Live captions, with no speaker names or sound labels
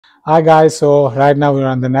Hi guys, so right now we're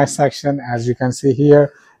on the next section. As you can see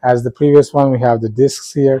here, as the previous one, we have the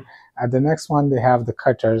discs here. At the next one, they have the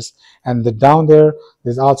cutters, and down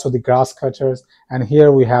there's also the grass cutters, and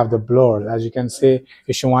here we have the blowers. As you can see,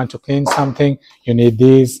 if you want to clean something, you need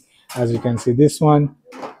these. As you can see, this one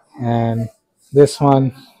and this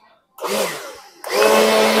one.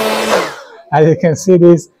 As you can see,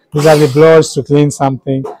 these are the blowers to clean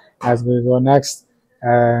something. As we go next,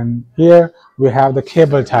 and here we have the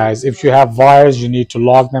cable ties. If you have wires, you need to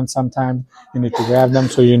lock them sometimes, you need to grab them,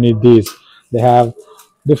 so you need these. They have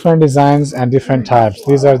different designs and different types.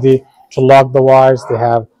 These are the to lock the wires. They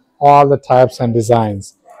have all the types and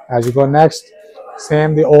designs. As you go next,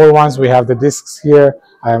 same the old ones, we have the discs here.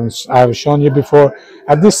 I've shown you before.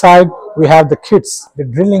 At this side we have the kits, the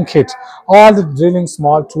drilling kit, all the drilling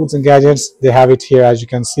small tools and gadgets. They have it here. As you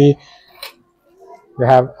can see, they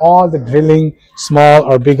have all the drilling, small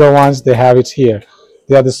or bigger ones. They have it here.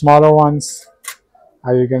 They are the smaller ones,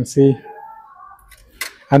 as you can see,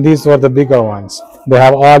 and these were the bigger ones. They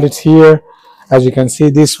have all it here. As you can see,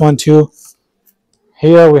 this one too.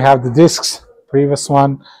 Here we have the discs, previous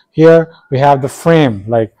one. Here we have the frame,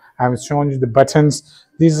 like I'm showing you the buttons.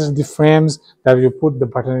 These are the frames that you put the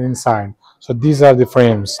button inside. So these are the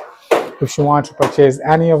frames. If you want to purchase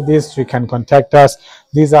any of these, you can contact us.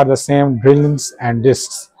 These are the same drillings and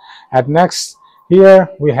discs. At next, here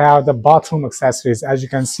we have the bathroom accessories. As you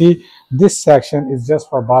can see, this section is just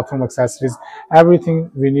for bathroom accessories.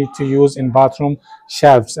 Everything we need to use in bathroom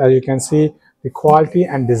shelves. As you can see, the quality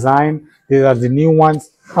and design. These are the new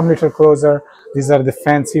ones. Come a little closer. These are the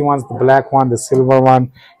fancy ones, the black one, the silver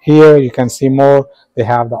one. Here you can see more. They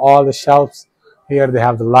have all the shelves. Here they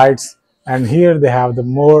have the lights. And here they have the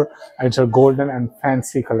more golden and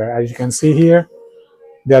fancy color. As you can see here,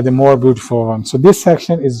 they are the more beautiful ones. So this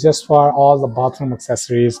section is just for all the bathroom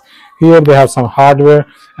accessories. Here they have some hardware,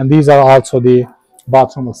 and these are also the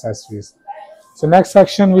bathroom accessories. So next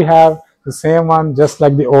section we have the same one, just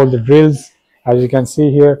like the old drills. As you can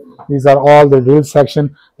see here, these are all the drill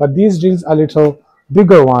section, but these drills are little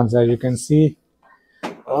bigger ones. As you can see,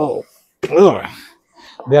 they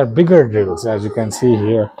are bigger drills. As you can see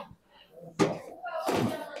here,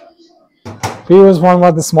 previous one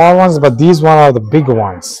were the small ones, but these one are the big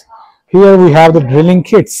ones. Here we have the drilling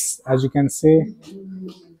kits. As you can see,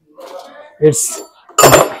 it's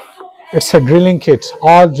a drilling kit.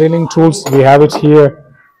 All drilling tools, we have it here.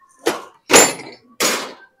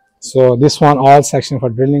 So this one, all section for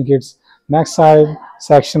drilling kits. Next side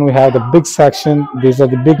section, we have the big section. These are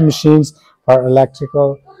the big machines for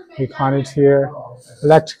electrical. We call it here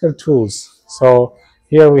electrical tools. So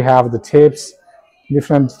here we have the tapes,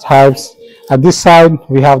 different types. At this side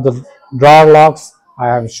we have the drawer locks. I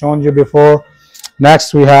have shown you before.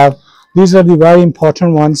 Next we have, these are the very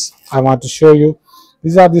important ones I want to show you.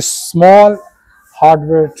 These are the small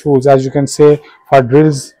hardware tools. As you can see, for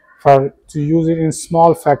drills, to use it in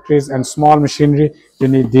small factories and small machinery, you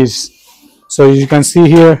need these. So you can see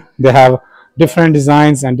here, they have different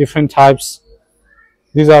designs and different types.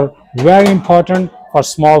 These are very important for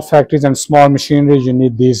small factories and small machinery. You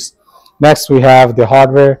need these. Next we have the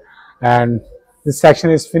hardware, and this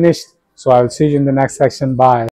section is finished. So I will see you in the next section. Bye.